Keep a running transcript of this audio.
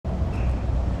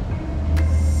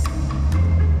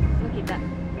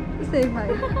Say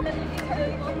hi.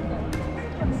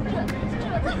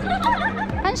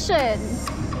 Mansion.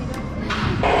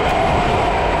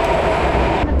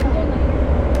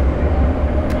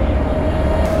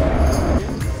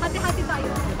 Hati-hati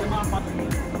tayo.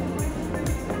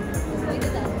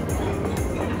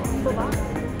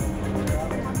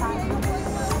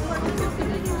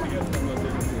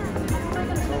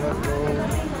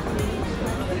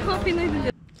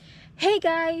 Hey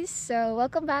guys, so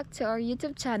welcome back to our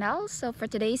YouTube channel. So for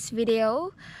today's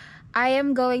video, I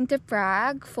am going to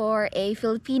Prague for a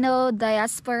Filipino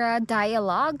diaspora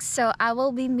dialogue. So I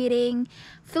will be meeting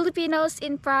Filipinos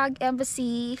in Prague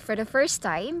Embassy for the first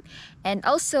time, and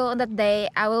also on that day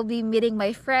I will be meeting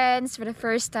my friends for the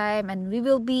first time, and we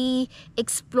will be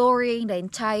exploring the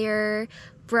entire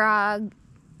Prague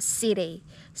city.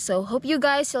 So hope you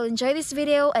guys will enjoy this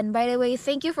video, and by the way,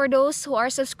 thank you for those who are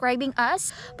subscribing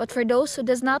us, but for those who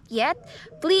does not yet,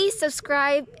 please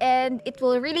subscribe and it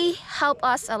will really help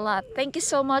us a lot. Thank you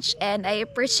so much, and I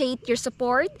appreciate your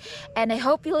support, and I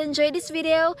hope you'll enjoy this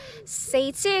video.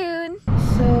 Stay tuned.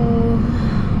 So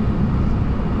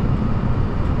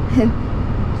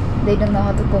they don't know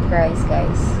how to cook rice,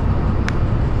 guys.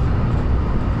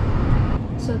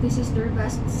 So this is their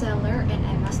best seller, and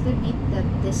I must admit that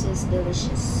this is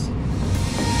delicious.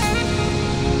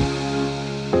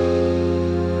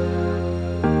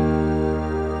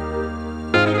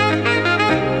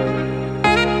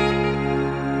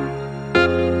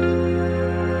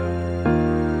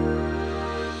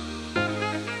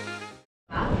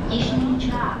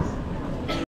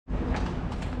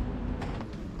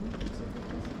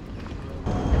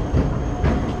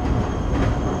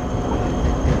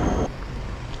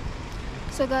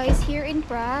 So guys, here in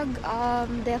Prague,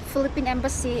 the Philippine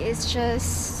embassy is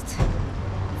just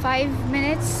 5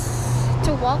 minutes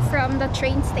to walk from the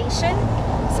train station.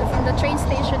 So from the train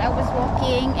station I was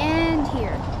walking, and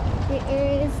here it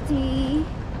is the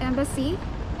embassy.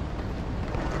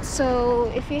 So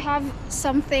if you have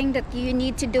something that you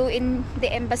need to do in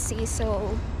the embassy,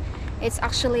 so it's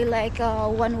actually like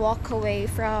one walk away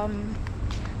from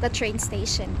the train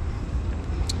station.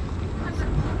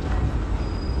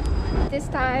 This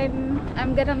time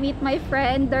I'm gonna meet my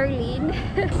friend Darlene.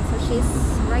 So she's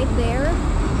right there,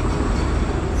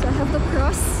 so I have to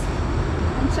cross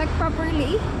and check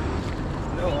properly.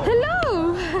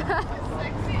 Hello!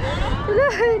 Hello,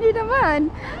 hindi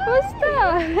naman.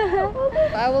 Basta.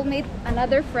 I will meet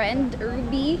another friend,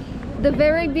 Ruby, the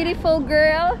very beautiful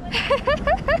girl.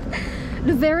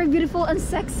 The very beautiful and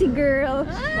sexy girl.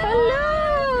 Hello!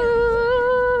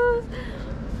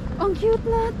 Ang cute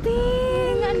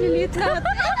natin! Ang lilit natin!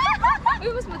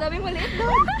 Uy, mas madaming maliit daw!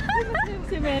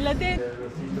 Si Mela din!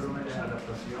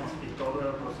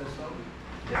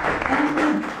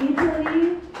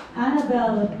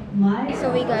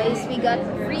 So we guys, we got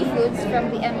free foods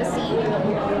from the embassy,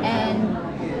 and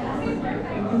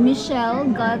Michelle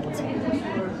got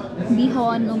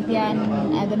bihon, lumpian,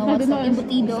 I don't know what's that,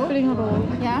 embutido. Spring roll.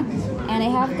 Yeah. And I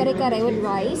have kare-kare with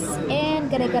rice and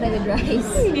kare-kare with rice.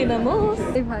 Ginamos.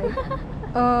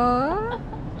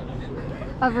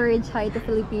 Average height of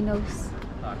Filipinos.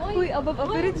 Uy, above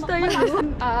average tayo.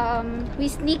 We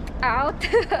sneaked out.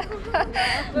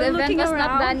 The event was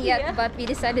not done yet, but we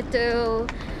decided to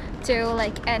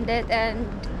like end it and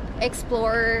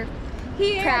explore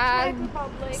Prague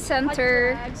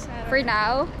Center for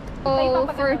now. So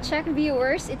for Czech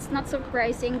viewers, it's not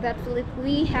surprising that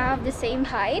we have the same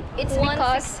height. It's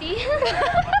because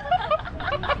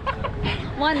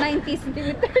 190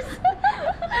 centimeters.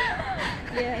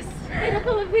 Yes. In the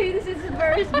Philippines, it's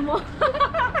very small.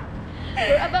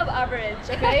 We're above average,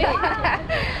 okay?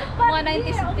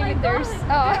 190 centimeters.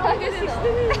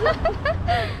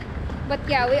 But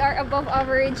yeah, we are above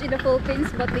average in the Philippines,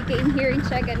 but we came here in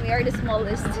Czech and we are the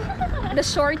smallest. The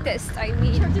shortest, I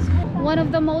mean. One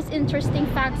of the most interesting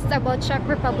facts about Czech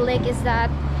Republic is that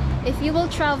if you will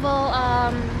travel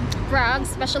Prague,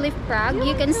 especially Prague,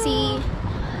 you can see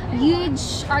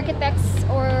huge architects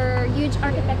or huge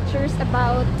architectures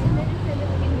about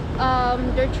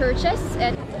their churches.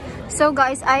 And so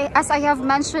guys, as I have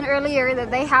mentioned earlier,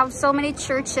 that they have so many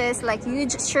churches, like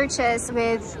huge churches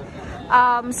with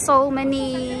so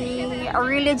many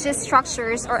religious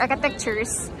structures or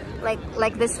architectures,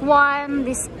 like this one.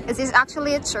 This is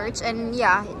actually a church, and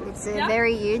yeah, it's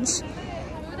very huge.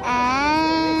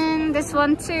 And this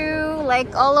one too,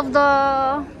 like all of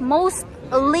the most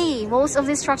of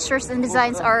these structures and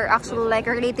designs are actually like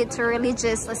related to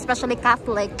religious, especially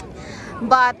Catholic.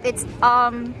 But it's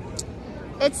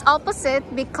opposite,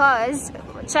 because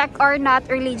Czech are not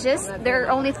religious. There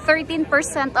are only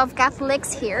 13% of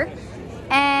Catholics here,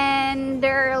 and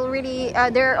there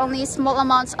are only small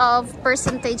amounts of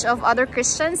percentage of other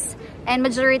Christians, and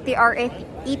majority are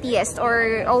atheists,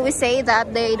 or always say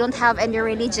that they don't have any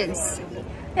religions.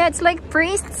 Yeah, it's like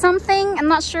priest something, I'm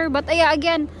not sure, but yeah,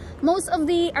 again, most of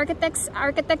the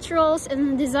architecturals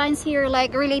and designs here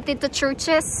like related to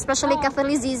churches, especially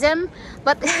Catholicism,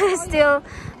 but still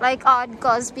like odd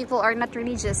because people are not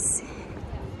religious.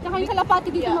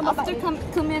 After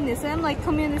communism, like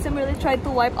communism really tried to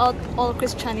wipe out all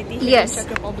Christianity here in Czech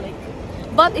Republic.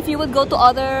 But if you would go to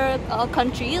other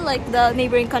country, like the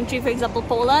neighboring country, for example,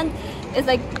 Poland, it's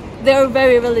like they're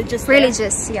very religious.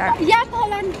 Religious, yeah. Yeah,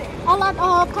 Poland, a lot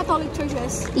of Catholic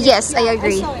churches. Yes, I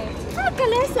agree.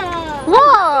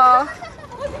 Wow,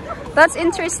 that's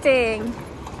interesting.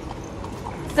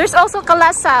 There's also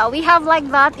kalasa. We have like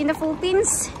that in the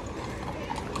Philippines,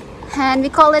 and we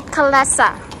call it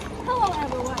kalasa. Hello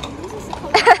everyone, this is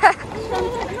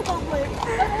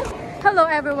Hello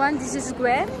everyone, this is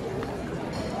Gwen.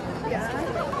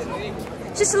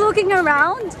 She's looking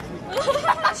around.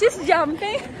 She's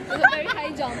jumping. It's a very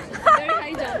high jump. Very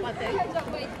high jump, ate.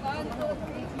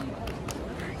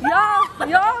 Yeah.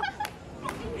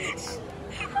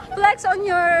 Flex on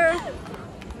your...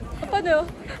 Apa daw?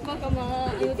 Baka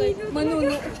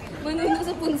manuno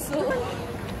sa punso.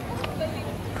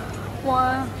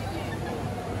 Wow.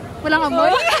 Walang amoy?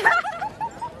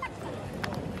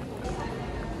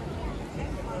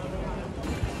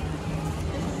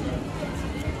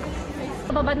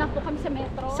 Bababa na po kami sa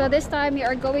metro. So this time we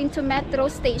are going to metro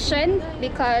station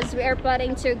because we are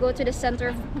planning to go to the center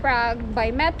of Prague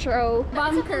by metro.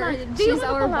 Bunker. She's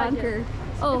our bunker.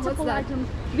 Oh, It's what's that?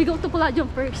 We go to Palladium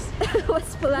first.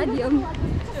 What's Palladium?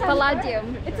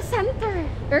 Palladium. It's a center.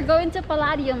 We're going to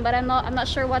Palladium, but I'm not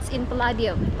sure what's in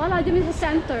Palladium. Palladium is a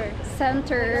center.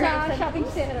 Center. It's a shopping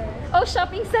center. Oh,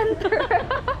 shopping center.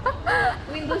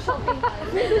 Window shopping.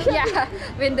 Yeah,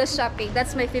 window shopping.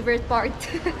 That's my favorite part.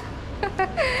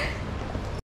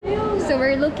 So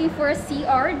we're looking for a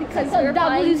CR because we're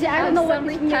planning to have some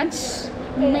retouch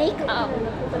makeup.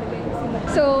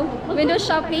 So window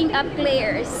shopping at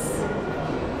Claire's.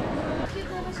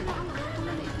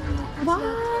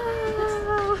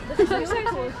 Wow! It's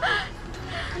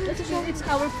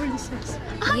our princess.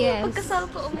 Yes. Pagkasal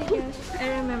ko, oh my gosh.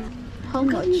 I remember. How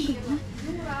much?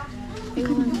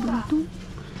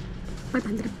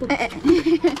 500 po.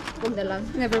 Huwag na lang.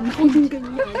 Never mind.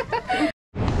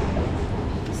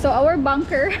 So our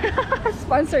bunker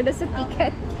sponsored us a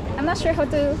ticket. I'm not sure how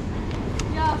to...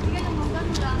 Yeah, bigyan mo lang.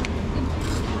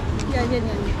 Yan.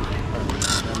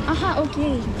 Aha,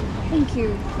 okay. Thank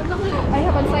you. I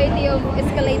have anxiety of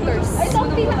escalators. Ito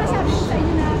ang pinakasabi ko sa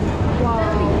inyo na. Wow. Oh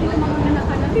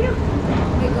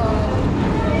my God.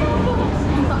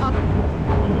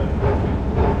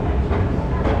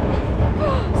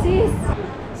 Sis!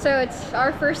 So it's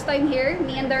our first time here,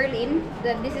 me and Darlene.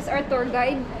 This is our tour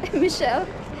guide, Michelle.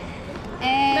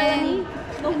 And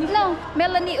Melanie? No,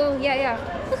 Melanie. Oh, yeah.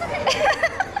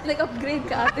 Nag-upgrade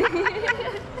ka, ate.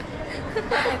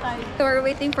 So we're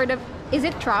waiting for the... Is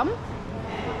it tram?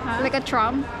 Huh? Like a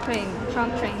tram? Train.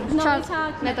 Trunk train. No, Tram- it's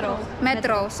a Metro.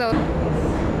 Metro. So...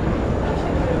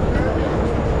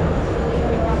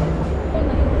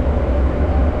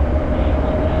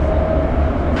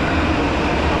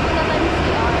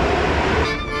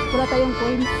 Wala tayong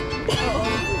coins.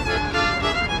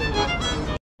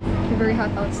 Very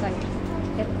hot outside.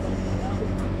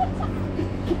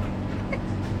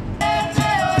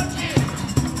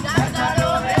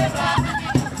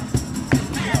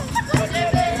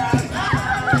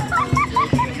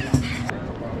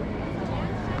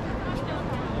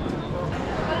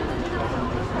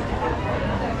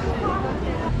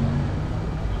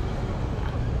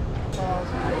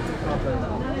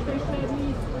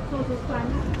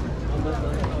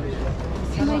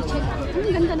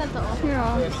 Ang ganda na to.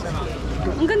 Yeah.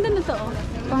 Ang ganda na to.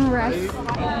 Pang ref.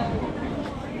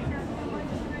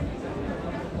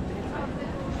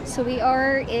 So we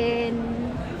are in...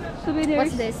 Souvenirs.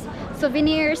 What's this?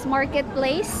 Souvenirs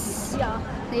marketplace. Yeah.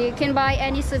 You can buy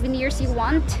any souvenirs you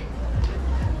want.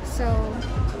 So...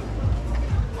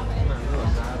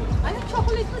 Ano,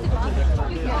 chocolate to, di ba?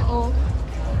 Yeah. Oo.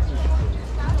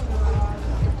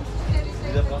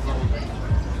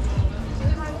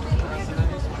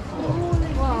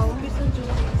 Wow.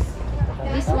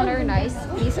 These one are nice.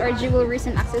 These are jewelries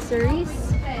and accessories.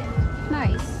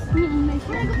 Nice. 100.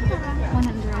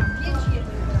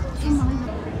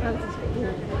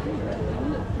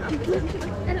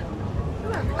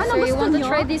 So you want to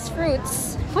try these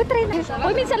fruits? Hoy, try na.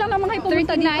 Hoy, minsan lang naman kayo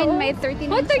pumunta 39, dito. may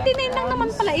 39 Hoy, 39 lang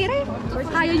naman pala, Ire.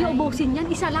 Kaya nyo ubusin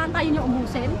yan. Isa lang tayo nyo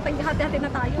ubusin. Hati-hati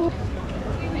na tayo.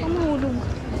 Pamulog.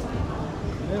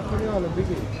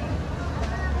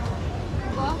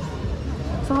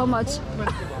 So how much?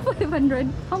 500.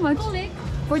 How much?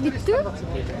 42?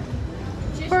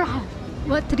 For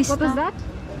what? What was that?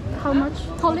 How much?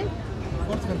 Tolling?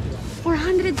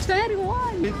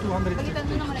 421. 200.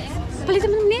 Palitan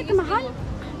mo ng net, mahal.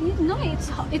 No,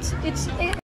 it's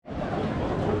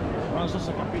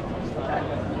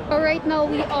Right now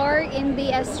we are in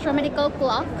the astronomical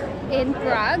clock in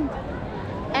Prague,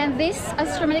 and this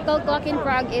astronomical clock in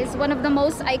Prague is one of the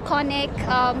most iconic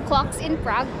clocks in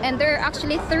Prague, and there are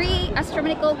actually 3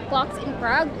 astronomical clocks in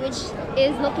Prague, which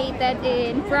is located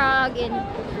in Prague,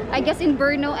 I guess in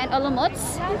Brno and Olomouc.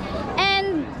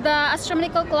 And the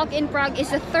astronomical clock in Prague is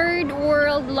the 3rd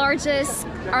world largest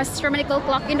astronomical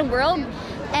clock in the world,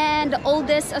 and the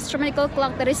oldest astronomical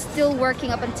clock that is still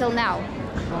working up until now.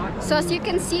 So as you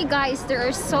can see, guys, there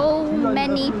are so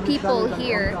many people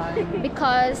here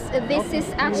because this is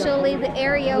actually the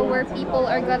area where people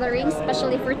are gathering,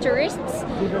 especially for tourists,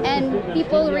 and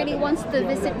people really wants to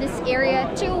visit this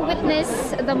area to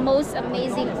witness the most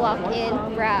amazing clock in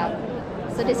Prague.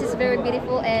 So this is very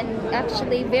beautiful and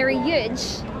actually very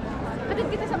huge.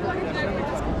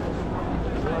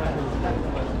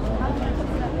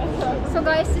 So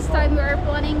guys, this time we are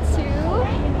planning to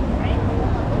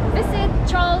visit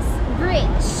Charles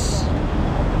Bridge.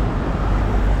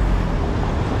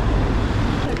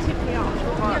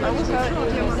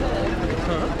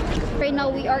 Right now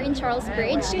we are in Charles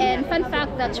Bridge, and fun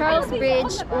fact that Charles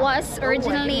Bridge was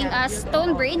originally a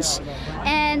stone bridge,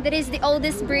 and it is the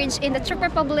oldest bridge in the Czech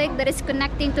Republic that is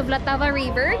connecting to Vltava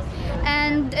River.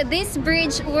 And this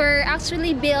bridge were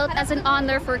actually built as an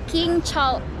honor for King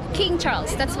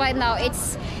Charles. That's why now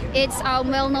it's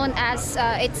well known as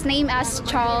its name as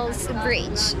Charles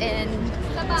Bridge, and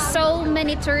so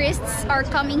many tourists are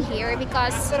coming here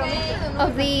because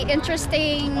of the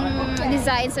interesting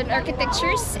designs and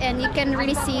architectures, and you can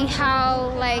really see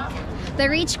how like the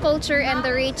rich culture and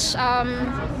the rich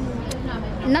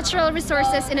natural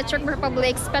resources in the Czech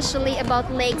Republic, especially about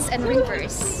lakes and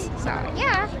rivers. So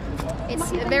yeah,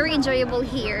 it's very enjoyable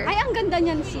here. Ay, ang ganda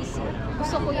niyan, Sisi.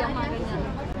 Gusto ko yung mga ganyan.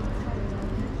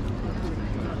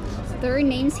 There are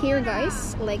names here,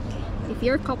 guys, like if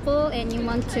you're a couple and you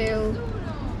want to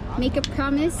make a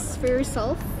promise for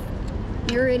yourself,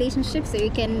 your relationship, so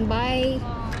you can buy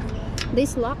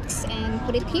these locks and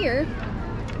put it here.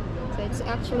 So it's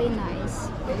actually nice.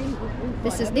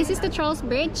 This is the Charles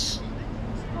Bridge,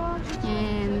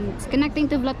 and it's connecting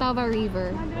to Vltava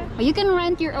River. You can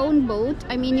rent your own boat.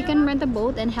 I mean, you can rent a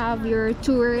boat and have your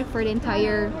tour for the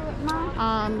entire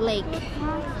lake,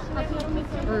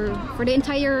 or for the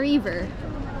entire river.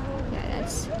 Yeah,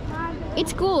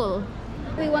 it's cool.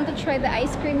 We want to try the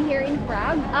ice cream here in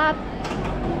Prague at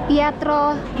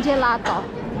Pietro Gelato.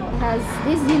 It has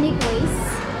this unique ways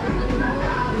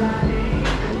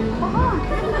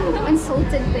and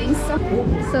salted things.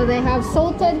 So they have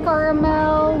salted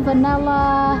caramel,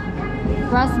 vanilla,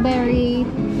 raspberry,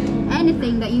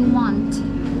 anything that you want.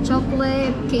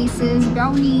 Chocolate, cases,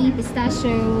 brownie,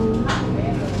 pistachio.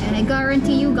 And I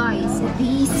guarantee you guys,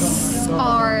 these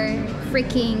are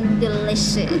freaking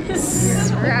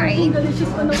delicious, right?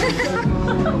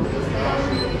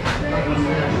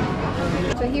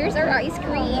 So here's our ice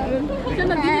cream.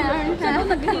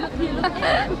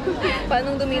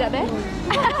 Paano dumila, be?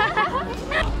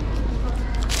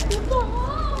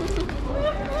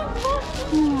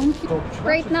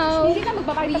 Right now,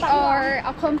 we are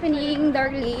accompanying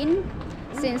Darlene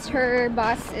since her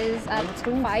bus is at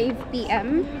 5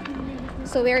 p.m.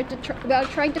 So we are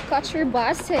trying to catch her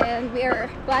bus, and we are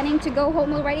planning to go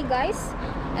home already, guys.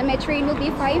 And my train will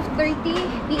be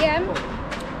 5:30 p.m.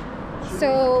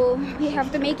 So we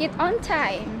have to make it on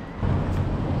time.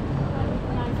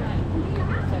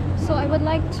 So I would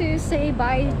like to say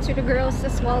bye to the girls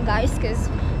as well, guys, because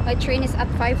my train is at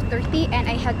 5:30 and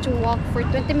I had to walk for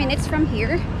 20 minutes from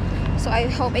here. So I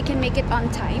hope I can make it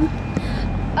on time.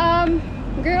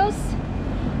 Girls,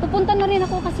 pupunta na rin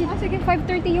ako kasi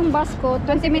 5:30 yung bus ko.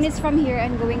 20 minutes from here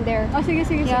and going there. Oh, sige.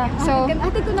 Yeah, so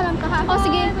Atid ko na lang ka. oh,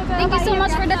 sige. Thank you so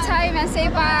much for the time and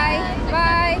say bye.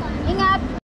 Bye. Ingat.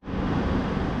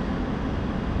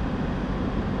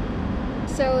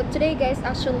 So today, guys,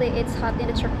 actually it's hot in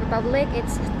the Czech Republic.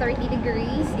 It's 30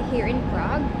 degrees here in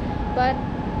Prague. But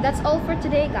that's all for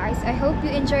today, guys. I hope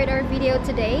you enjoyed our video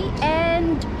today,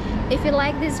 and if you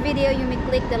like this video, you may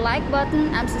click the like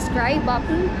button and subscribe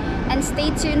button, and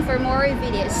stay tuned for more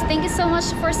videos. Thank you so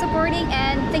much for supporting,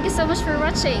 and thank you so much for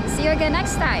watching. See you again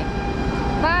next time.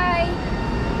 Bye.